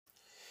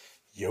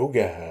Yo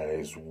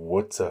guys,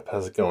 what's up?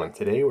 How's it going?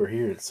 Today we're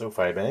here at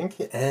Sofi Bank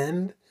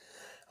and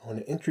I want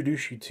to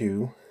introduce you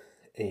to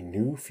a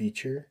new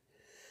feature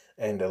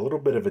and a little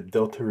bit of a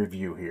Delta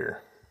review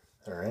here.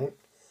 Alright?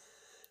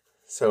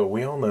 So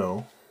we all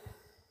know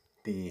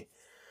the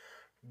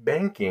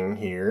banking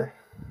here,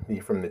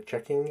 from the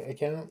checking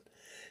account,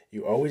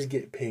 you always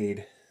get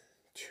paid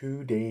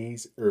 2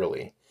 days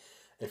early.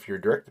 If your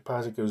direct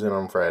deposit goes in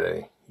on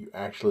Friday, you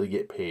actually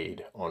get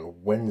paid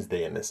on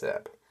Wednesday in this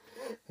app.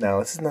 Now,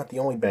 this is not the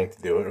only bank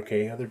to do it,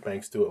 okay? Other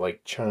banks do it,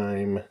 like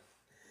Chime,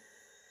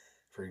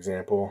 for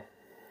example.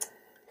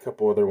 A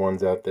couple other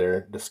ones out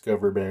there.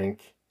 Discover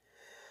Bank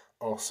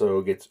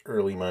also gets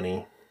early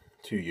money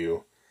to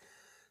you.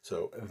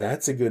 So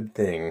that's a good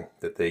thing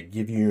that they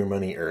give you your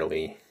money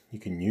early. You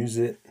can use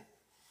it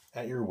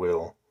at your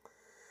will.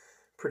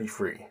 Pretty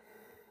free.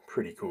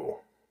 Pretty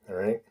cool. All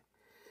right?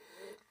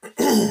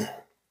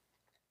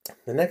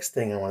 The next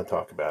thing I want to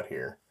talk about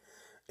here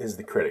is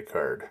the credit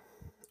card.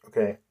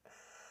 Okay?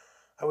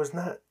 I was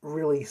not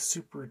really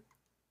super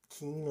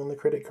keen on the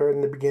credit card in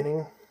the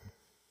beginning,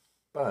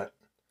 but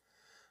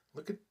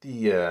look at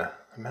the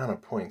amount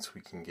of points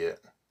we can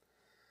get.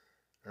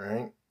 All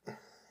right,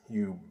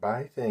 you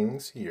buy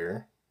things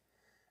here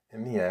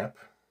in the app,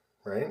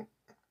 right?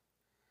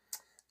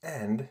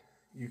 And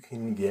you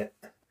can get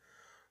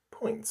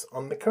points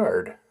on the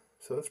card.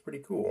 So that's pretty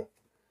cool.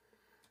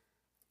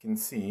 You can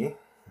see,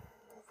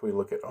 if we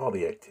look at all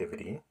the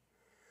activity,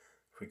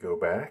 if we go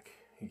back,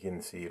 you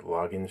can see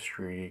login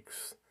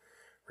streaks,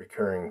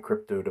 recurring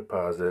crypto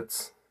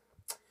deposits.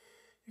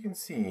 You can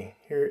see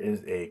here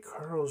is a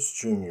Carl's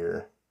Jr.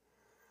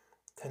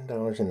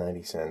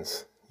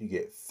 $10.90. You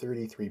get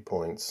 33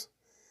 points,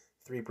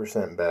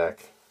 3%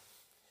 back,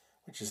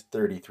 which is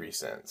 33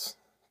 cents.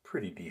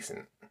 Pretty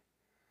decent.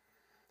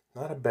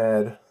 Not a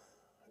bad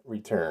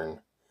return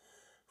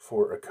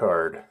for a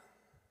card.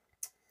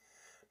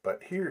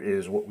 But here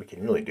is what we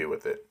can really do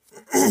with it.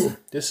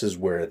 This is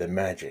where the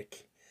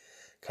magic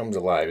comes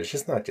alive. It's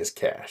just not just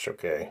cash,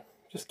 okay?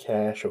 Just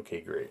cash, okay,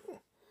 great.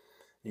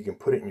 You can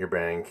put it in your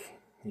bank,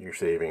 your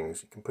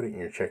savings. You can put it in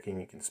your checking.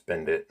 You can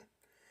spend it.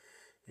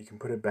 You can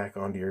put it back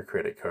onto your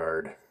credit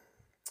card.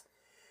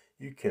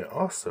 You can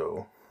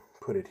also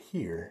put it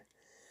here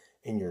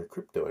in your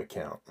crypto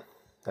account.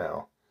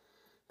 Now,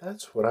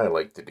 that's what I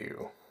like to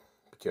do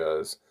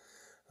because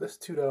this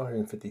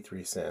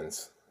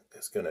 $2.53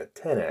 is going to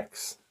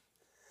 10x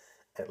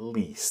at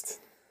least.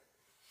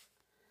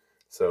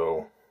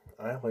 So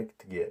I like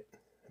to get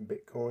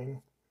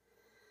Bitcoin,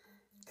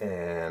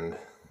 and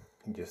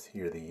you just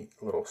hear the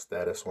little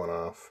status one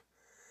off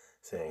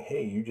saying,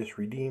 hey, you just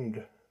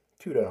redeemed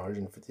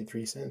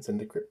 $2.53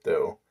 into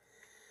crypto.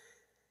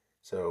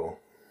 So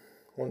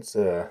once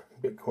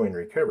Bitcoin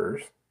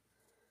recovers,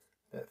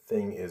 that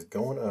thing is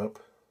going up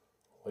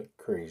like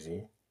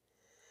crazy.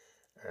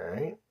 All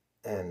right,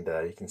 and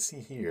you can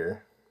see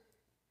here,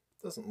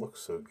 it doesn't look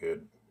so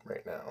good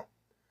right now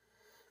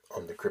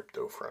on the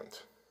crypto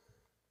front.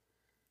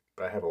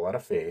 But I have a lot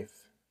of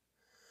faith.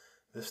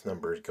 This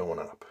number is going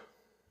up.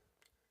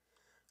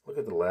 Look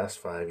at the last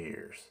 5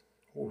 years.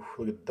 Ooh,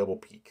 look at the double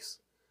peaks.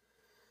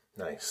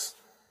 Nice.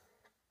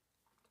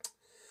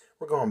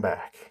 We're going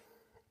back,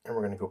 and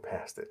we're going to go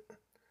past it.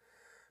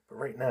 But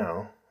right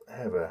now, I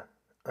have a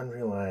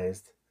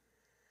unrealized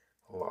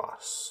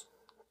loss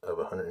of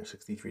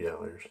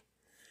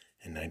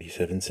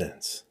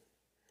 $163.97.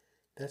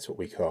 That's what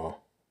we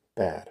call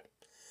bad.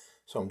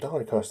 So I'm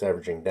dollar cost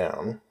averaging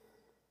down,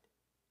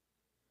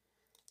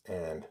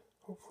 and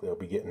hopefully I'll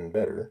be getting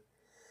better.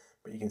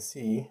 But you can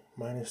see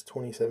minus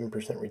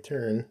 27%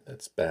 return.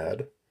 That's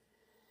bad.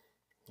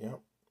 Yep.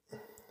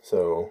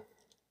 So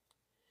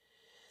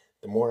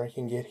the more I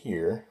can get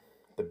here,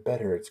 the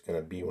better it's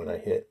going to be when I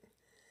hit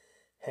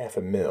half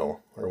a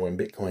mil, or when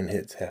Bitcoin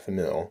hits half a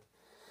mil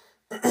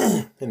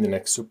in the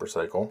next super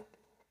cycle,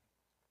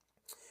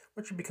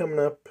 which should be coming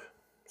up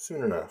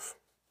soon enough.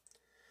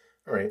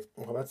 All right,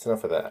 well, that's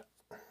enough of that.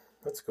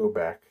 Let's go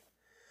back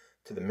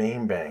to the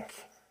main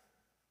bank,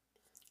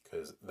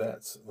 because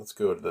let's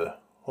go to the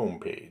home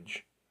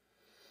page.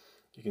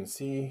 You can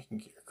see you can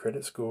get your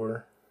credit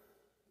score.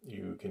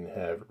 You can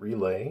have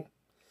relay,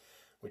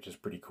 which is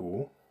pretty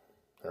cool.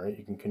 All right,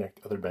 you can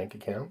connect other bank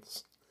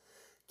accounts,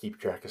 keep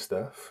track of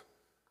stuff,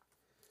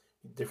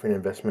 different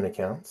investment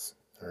accounts.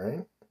 All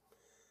right.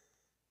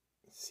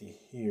 See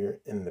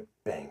here in the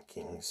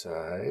banking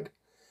side,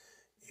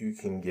 you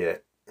can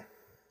get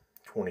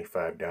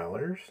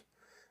 $25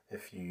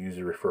 if you use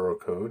a referral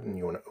code and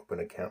you want to open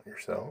an account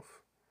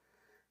yourself.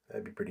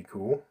 That'd be pretty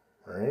cool.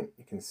 All right,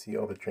 you can see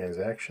all the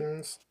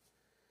transactions.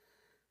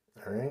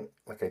 All right,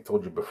 like I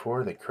told you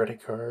before, the credit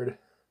card,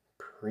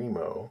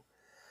 primo.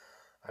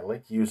 I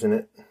like using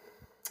it.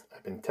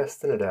 I've been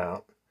testing it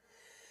out.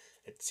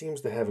 It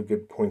seems to have a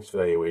good points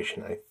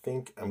valuation. I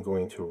think I'm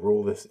going to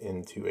roll this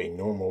into a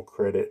normal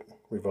credit,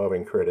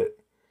 revolving credit,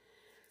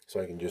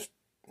 so I can just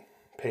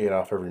pay it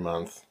off every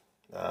month,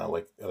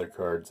 like other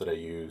cards that I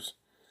use,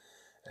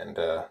 and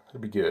it'll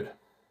be good.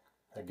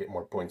 I get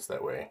more points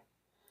that way.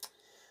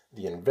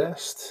 The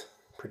invest,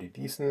 pretty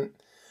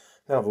decent.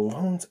 Now, the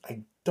loans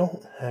I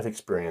don't have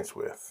experience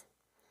with.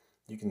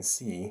 You can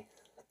see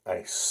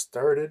I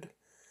started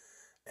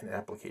an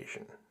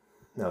application.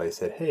 Now they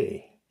said,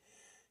 hey,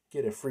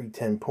 get a free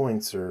 10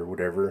 points or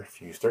whatever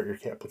if you start your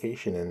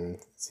application and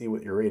see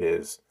what your rate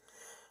is.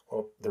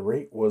 Well, the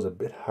rate was a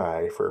bit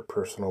high for a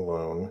personal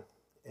loan,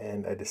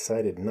 and I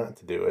decided not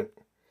to do it.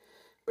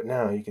 But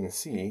now you can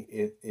see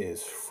it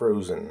is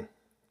frozen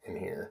in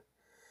here.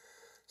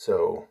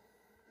 So,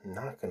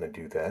 not going to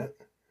do that.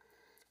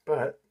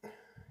 But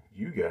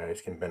you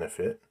guys can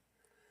benefit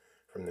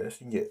from this.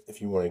 You can get,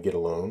 if you want to get a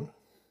loan,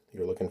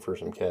 you're looking for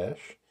some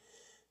cash,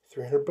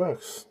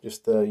 $300.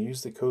 Just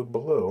use the code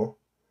below,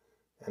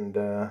 and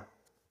you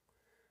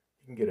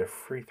can get a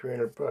free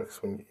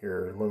 $300 when you get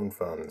your loan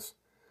funds.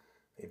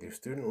 They do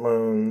student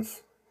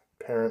loans,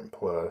 Parent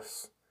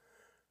Plus,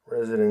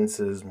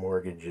 residences,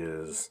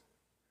 mortgages,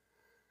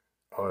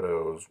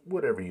 autos,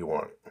 whatever you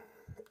want.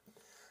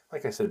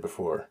 Like I said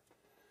before,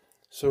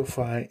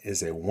 Sofi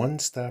is a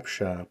one-stop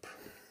shop.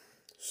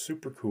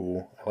 Super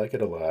cool. I like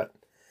it a lot.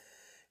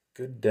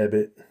 Good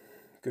debit,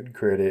 good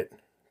credit,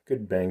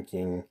 good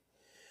banking,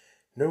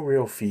 no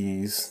real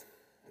fees.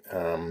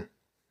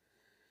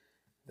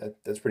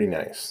 That's pretty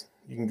nice.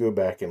 You can go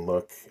back and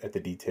look at the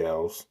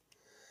details,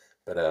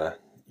 but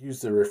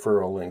use the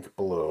referral link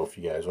below if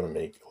you guys want to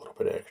make a little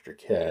bit of extra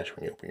cash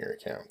when you open your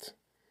account.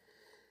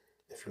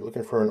 If you're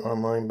looking for an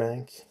online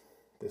bank,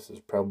 this is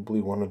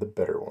probably one of the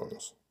better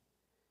ones.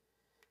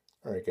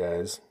 Alright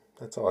guys,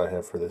 that's all I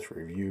have for this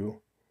review.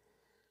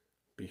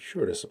 Be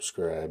sure to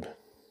subscribe.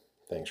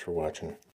 Thanks for watching.